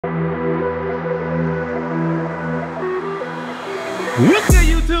What's good,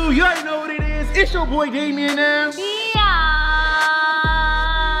 YouTube? You already know what it is. It's your boy Damien now. Yeah.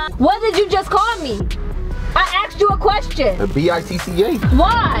 What did you just call me? I asked you a question. The B-I-T-C-A.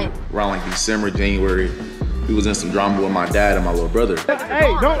 Why? Around like December, January, we was in some drama with my dad and my little brother.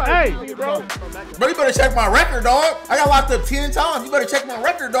 Hey, bro, you better check my record, dog. I got locked up 10 times. You better check my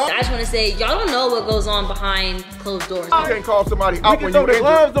record, dog. I just want to say, y'all don't know what goes on behind closed doors. You can't call somebody out when you injured.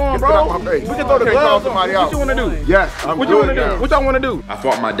 gloves on, bro. We can throw the gloves on. What you want to do? Yes, What you want to do? What y'all want to do? I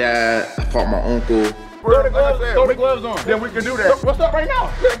fought my dad, I fought my uncle. Throw the gloves on. Then we can do that. What's up right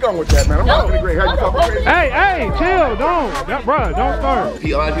now? Let's go with that, man. I'm not gonna agree. How you talking? Hey, chill, bro, don't start.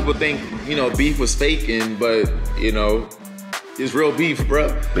 A lot of people think, you know, beef was faking, but, you know, it's real beef,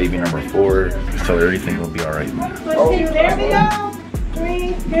 bro. Baby number 4, just tell her everything will be all right. There we go.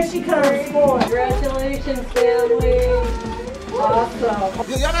 3, here she comes. 4. Congratulations, family. Awesome.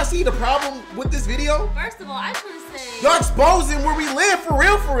 Yo, y'all not see the problem with this video? First of all, I just want to say, Y'all exposing where we live for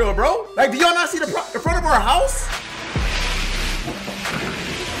real, bro. Like, do y'all not see the front of our house?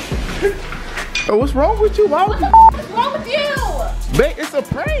 Oh, what's wrong with you? what the f is wrong with you? Babe, it's a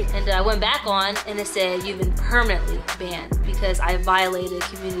prank. And I went back on and it said you've been permanently banned because I violated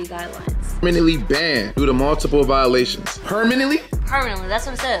community guidelines. Permanently banned due to multiple violations. Permanently? Permanently, that's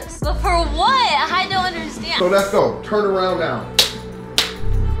what it says. But for what? I don't understand. So let's go. Turn around now.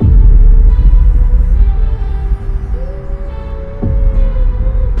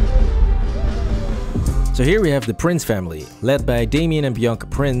 So here we have the Prince family, led by Damien and Biannca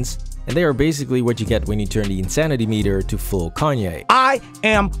Prince, and they are basically what you get when you turn the insanity meter to full Kanye. I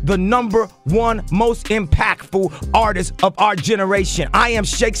am the #1 most impactful artist of our generation. I am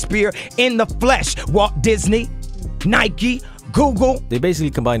Shakespeare in the flesh. Walt Disney, Nike, Google. They basically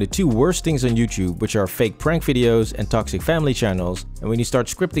combine the two worst things on YouTube, which are fake prank videos and toxic family channels. And when you start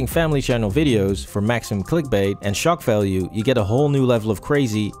scripting family channel videos for maximum clickbait and shock value, you get a whole new level of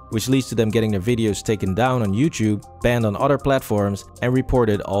crazy, which leads to them getting their videos taken down on YouTube, banned on other platforms, and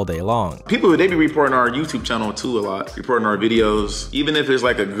reported all day long. People, they be reporting our YouTube channel too a lot, reporting our videos. Even if it's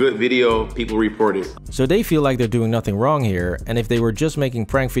like a good video, people report it. So they feel like they're doing nothing wrong here, and if they were just making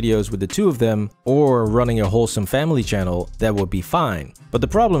prank videos with the two of them, or running a wholesome family channel, that would be fine. But the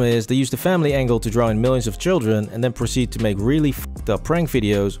problem is, they use the family angle to draw in millions of children and then proceed to make really f***ed up prank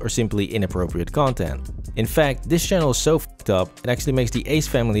videos or simply inappropriate content. In fact, this channel is so f***ed up, it actually makes the Ace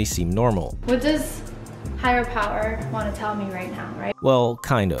family seem normal. What does higher power want to tell me right now, right? Well,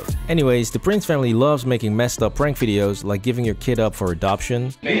 kind of. Anyways, the Prince family loves making messed up prank videos like giving your kid up for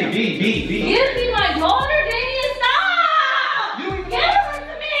adoption. Give me my daughter, Damien, stop! Give her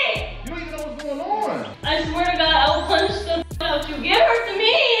to me! You don't even know what's going on. I swear to God, I will punch the f out you. Give her to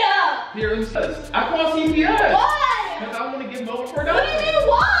me! Here, I call CPS. Why? Because I want to get over for What do you mean,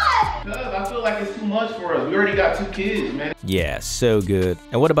 why? Because I feel like it's too much for us. We already got 2 kids, man. Yeah, so good.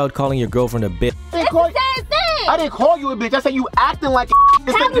 And what about calling your girlfriend a bitch? It's the same thing. I didn't call you a bitch. I said you acting like a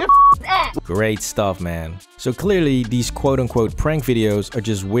It's How a different. Great stuff, man. So clearly, these quote-unquote prank videos are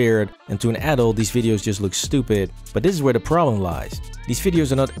just weird, and to an adult, these videos just look stupid. But this is where the problem lies. These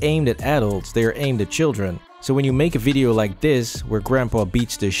videos are not aimed at adults, they are aimed at children. So when you make a video like this, where grandpa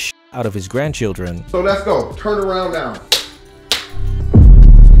beats the shit out of his grandchildren, So let's go. Turn around now.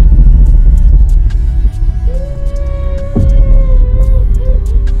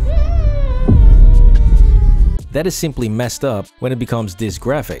 that is simply messed up when it becomes this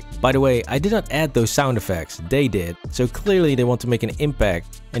graphic. By the way, I did not add those sound effects, they did, so clearly they want to make an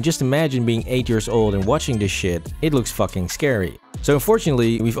impact, and just imagine being 8 years old and watching this shit, it looks fucking scary. So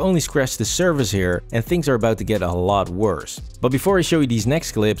unfortunately, we've only scratched the surface here, and things are about to get a lot worse. But before I show you these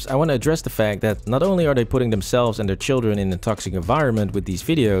next clips, I want to address the fact that not only are they putting themselves and their children in a toxic environment with these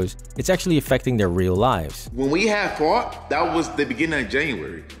videos, it's actually affecting their real lives. When we had fought, that was the beginning of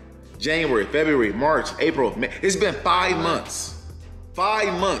January. January, February, March, April, May. It's been 5 months.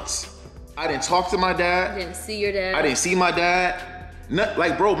 5 months. I didn't talk to my dad. You didn't see your dad. I didn't see my dad.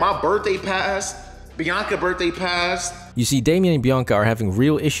 Like, bro, my birthday passed. Biannca's birthday passed. You see, Damien and Biannca are having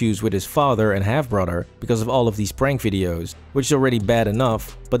real issues with his father and half-brother because of all of these prank videos, which is already bad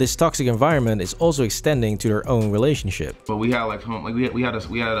enough, but this toxic environment is also extending to their own relationship. But we had like we had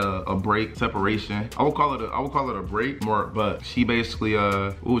a break, separation. I would call it a break more, but she basically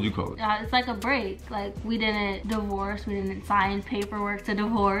what would you call it? It's like a break. Like, we didn't divorce, we didn't sign paperwork to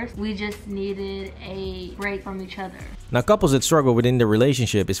divorce. We just needed a break from each other. Now, couples that struggle within their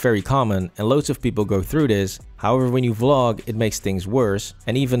relationship is very common and loads of people go through this. However, when you vlog, it makes things worse,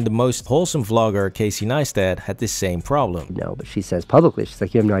 and even the most wholesome vlogger, Casey Neistat, had this same problem. No, but she says publicly, she's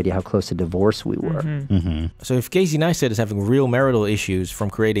like, you have no idea how close to divorce we were. So if Casey Neistat is having real marital issues from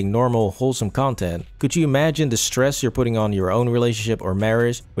creating normal, wholesome content, could you imagine the stress you're putting on your own relationship or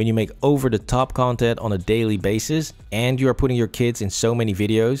marriage when you make over-the-top content on a daily basis, and you are putting your kids in so many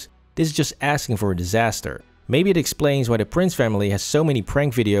videos? This is just asking for a disaster. Maybe it explains why the Prince family has so many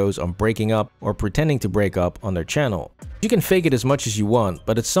prank videos on breaking up or pretending to break up on their channel. You can fake it as much as you want,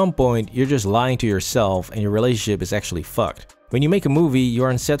 but at some point you're just lying to yourself and your relationship is actually fucked. When you make a movie, you are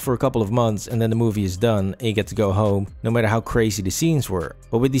on set for a couple of months and then the movie is done and you get to go home, no matter how crazy the scenes were.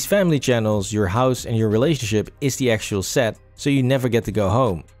 But with these family channels, your house and your relationship is the actual set, so you never get to go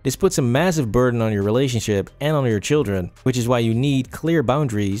home. This puts a massive burden on your relationship and on your children, which is why you need clear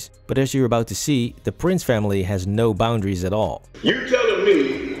boundaries, but as you're about to see, the Prince family has no boundaries at all. You telling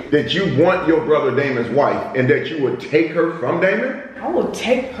me that you want your brother Damon's wife and that you would take her from Damon? I will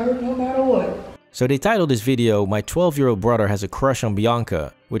take her no matter what. So they titled this video, "My 12-year-old brother has a crush on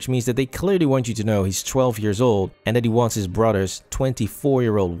Biannca," which means that they clearly want you to know he's 12 years old and that he wants his brother's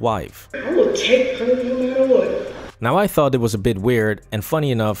 24-year-old wife. I will take her no matter what. Now I thought it was a bit weird, and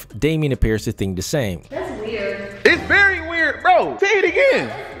funny enough, Damien appears to think the same. That's weird. It's very weird, bro. Say it again.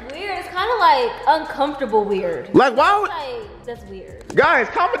 That's weird. It's kind of like uncomfortable weird. Like, why would... That's weird. Guys,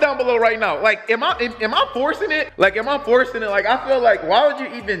 comment down below right now. Like, am I forcing it? Like, am I forcing it? Like, I feel like, why would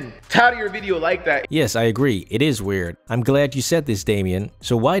you even title your video like that? Yes, I agree. It is weird. I'm glad you said this, Damien.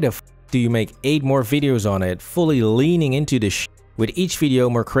 So why the f do you make 8 more videos on it, fully leaning into this shit, with each video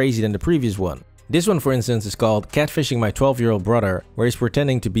more crazy than the previous one? This one, for instance, is called "Catfishing My 12-year-old Brother," where he's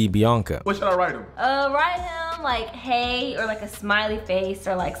pretending to be Biannca. What should I write him? Write him like, hey, or like a smiley face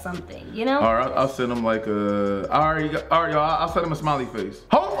or like something, you know? All right, I'll send him like a... All right, y'all, I'll send him a smiley face.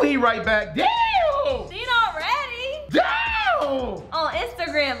 Hopefully he write back, damn! Seen already? Damn! On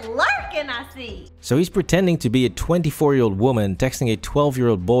Instagram, lurking, I see. So he's pretending to be a 24-year-old woman texting a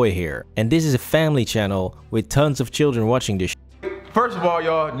 12-year-old boy here. And this is a family channel with tons of children watching this shit. First of all,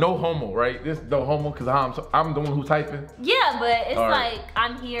 y'all, no homo, right? This no homo, because I'm the one who's typing. Yeah, but it's right. like,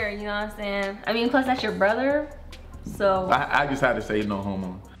 I'm here, you know what I'm saying? I mean, plus that's your brother, so. I just had to say no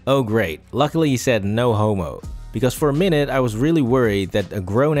homo. Oh great, luckily he said no homo. Because for a minute I was really worried that a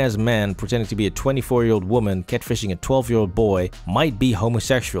grown-ass man pretending to be a 24-year-old woman catfishing a 12-year-old boy might be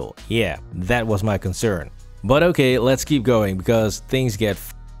homosexual. Yeah, that was my concern. But okay, let's keep going because things get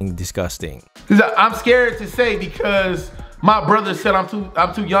f***ing disgusting. I'm scared to say because my brother said I'm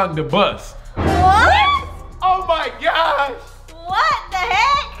too young to bust. What? Oh my gosh! What the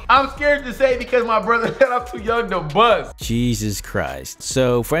heck? I'm scared to say because my brother said I'm too young to bust. Jesus Christ.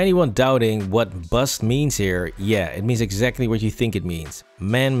 So for anyone doubting what bust means here, yeah, it means exactly what you think it means.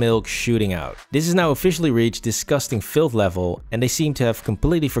 Man milk shooting out. This has now officially reached disgusting filth level, and they seem to have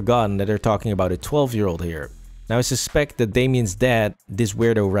completely forgotten that they're talking about a 12-year-old here. Now I suspect that Damien's dad, this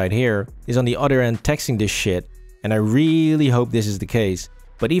weirdo right here, is on the other end texting this shit, and I really hope this is the case.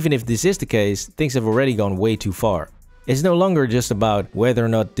 But even if this is the case, things have already gone way too far. It's no longer just about whether or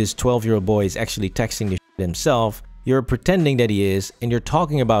not this 12-year-old boy is actually texting this shit himself. You're pretending that he is, and you're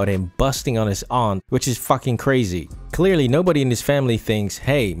talking about him busting on his aunt, which is fucking crazy. Clearly nobody in this family thinks,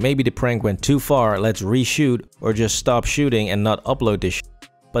 hey, maybe the prank went too far, let's reshoot, or just stop shooting and not upload this shit.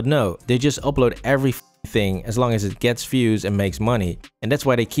 But no, they just upload every thing as long as it gets views and makes money, and that's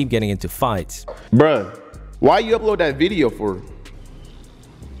why they keep getting into fights. Bruh, why you upload that video for?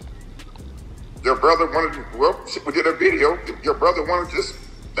 Your brother wanted to, well, we did a video. Your brother wanted to just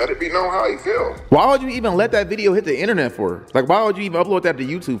let it be known how he feel. Why would you even let that video hit the internet for? Like, why would you even upload that to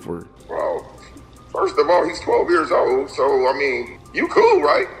YouTube for? Well, first of all, he's 12 years old, so, I mean, you cool,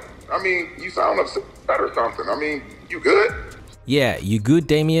 right? I mean, you sound upset or something. I mean, you good? Yeah, you good,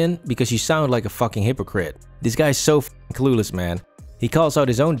 Damien? Because you sound like a fucking hypocrite. This guy's so fucking clueless, man. He calls out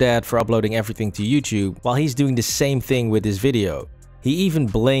his own dad for uploading everything to YouTube while he's doing the same thing with this video. He even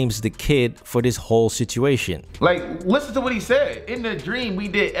blames the kid for this whole situation. Like, listen to what he said. In the dream, we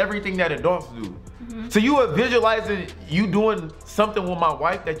did everything that adults do. So you are visualizing you doing something with my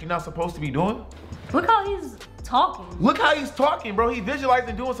wife that you're not supposed to be doing? Look how he's talking. Look how he's talking, bro. He's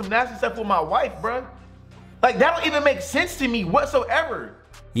visualizing doing some nasty stuff with my wife, bro. Like, that don't even make sense to me whatsoever.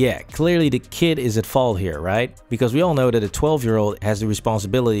 Yeah, clearly the kid is at fault here, right? Because we all know that a 12-year-old has the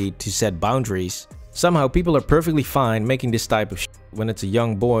responsibility to set boundaries. Somehow people are perfectly fine making this type of shit when it's a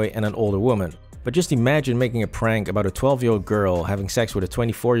young boy and an older woman. But just imagine making a prank about a 12-year-old girl having sex with a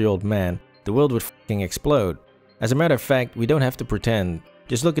 24-year-old man. The world would fucking explode. As a matter of fact, we don't have to pretend.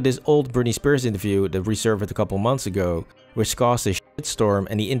 Just look at this old Britney Spears interview that resurfaced a couple months ago, which caused a shitstorm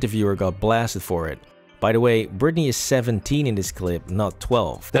and the interviewer got blasted for it. By the way, Britney is 17 in this clip, not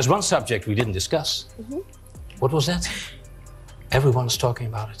 12. There's one subject we didn't discuss. What was that? Everyone's talking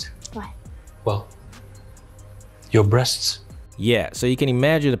about it. What? Well, your breasts. Yeah, so you can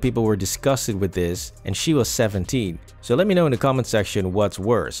imagine that people were disgusted with this, and she was 17. So let me know in the comment section what's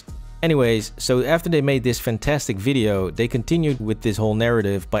worse. Anyways, so after they made this fantastic video, they continued with this whole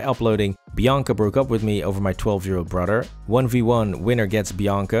narrative by uploading Biannca broke up with me over my 12-year-old brother, 1v1 winner gets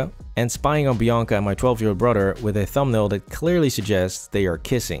Biannca, and spying on Biannca and my 12-year-old brother with a thumbnail that clearly suggests they are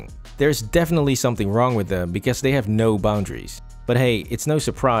kissing. There's definitely something wrong with them because they have no boundaries. But hey, it's no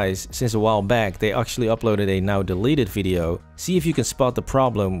surprise, since a while back they actually uploaded a now deleted video. See if you can spot the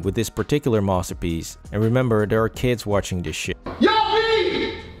problem with this particular masterpiece, and remember, there are kids watching this shit. Yo,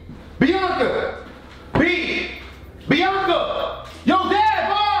 B! Biannca! B! Biannca! Yo,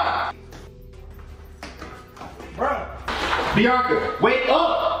 Dad, bro! Biannca, wake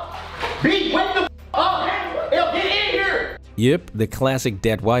up! B, wake the up! Yo, get in here! Yep, the classic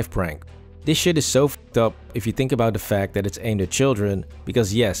dead wife prank. This shit is so fucked up if you think about the fact that it's aimed at children,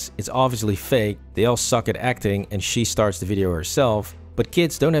 because yes, it's obviously fake, they all suck at acting and she starts the video herself, but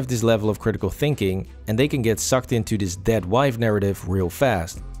kids don't have this level of critical thinking and they can get sucked into this dead wife narrative real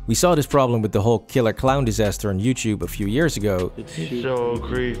fast. We saw this problem with the whole killer clown disaster on YouTube a few years ago. It's so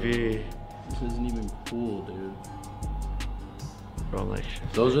creepy. This isn't even cool, dude. Bro, like,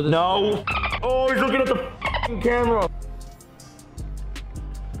 those are the— No! Oh, he's looking at the f***ing camera!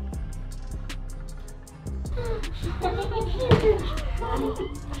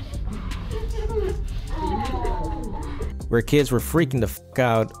 Where kids were freaking the fuck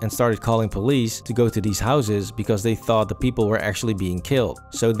out and started calling police to go to these houses because they thought the people were actually being killed.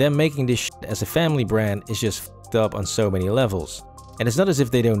 So them making this shit as a family brand is just fucked up on so many levels. And it's not as if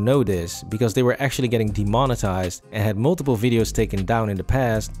they don't know this, because they were actually getting demonetized and had multiple videos taken down in the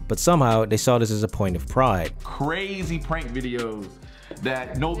past, but somehow they saw this as a point of pride. Crazy prank videos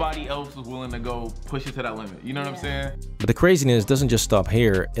that nobody else was willing to go push it to that limit. You know what I'm saying? But the craziness doesn't just stop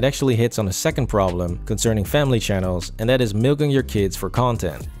here, it actually hits on a second problem concerning family channels, and that is milking your kids for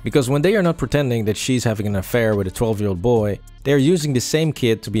content. Because when they are not pretending that she's having an affair with a 12-year-old boy, they are using the same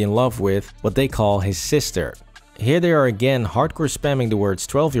kid to be in love with what they call his sister. Here they are again hardcore spamming the words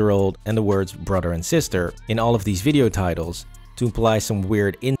 12-year-old and the words brother and sister in all of these video titles to imply some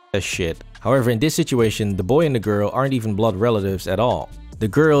weird incest shit. However, in this situation, the boy and the girl aren't even blood relatives at all. The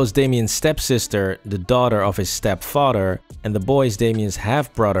girl is Damien's stepsister, the daughter of his stepfather, and the boy is Damien's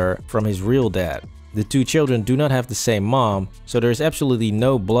half-brother from his real dad. The two children do not have the same mom, so there's absolutely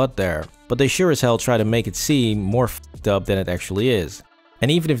no blood there, but they sure as hell try to make it seem more f***ed up than it actually is. And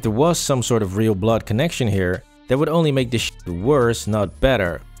even if there was some sort of real blood connection here, that would only make this shit worse, not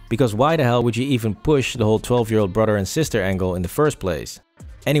better. Because why the hell would you even push the whole 12-year-old brother and sister angle in the first place?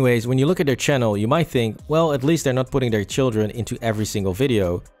 Anyways, when you look at their channel, you might think, well, at least they're not putting their children into every single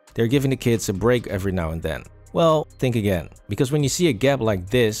video. They're giving the kids a break every now and then. Well, think again. Because when you see a gap like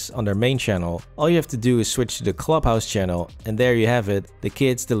this on their main channel, all you have to do is switch to the Clubhouse channel, and there you have it, the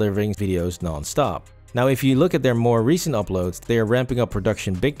kids delivering videos non-stop. Now, if you look at their more recent uploads, they are ramping up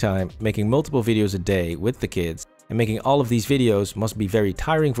production big time, making multiple videos a day with the kids, and making all of these videos must be very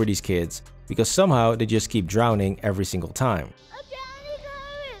tiring for these kids, because somehow they just keep drowning every single time.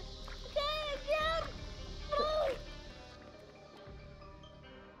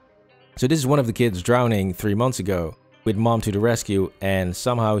 So this is one of the kids drowning 3 months ago, with mom to the rescue, and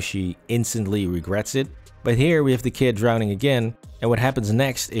somehow she instantly regrets it. But here we have the kid drowning again, and what happens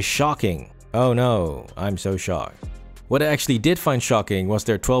next is shocking. Oh no, I'm so shocked. What I actually did find shocking was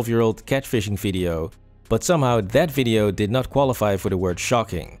their 12-year-old catfishing video, but somehow that video did not qualify for the word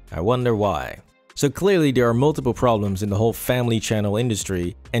shocking. I wonder why. So clearly there are multiple problems in the whole family channel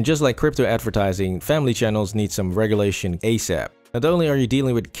industry, and just like crypto advertising, family channels need some regulation ASAP. Not only are you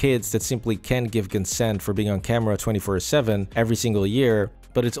dealing with kids that simply can't give consent for being on camera 24/7 every single year,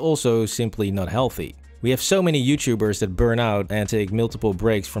 but it's also simply not healthy. We have so many YouTubers that burn out and take multiple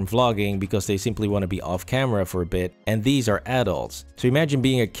breaks from vlogging because they simply want to be off camera for a bit, and these are adults. So imagine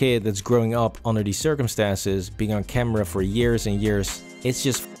being a kid that's growing up under these circumstances, being on camera for years and years. It's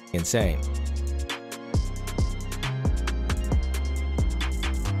just insane.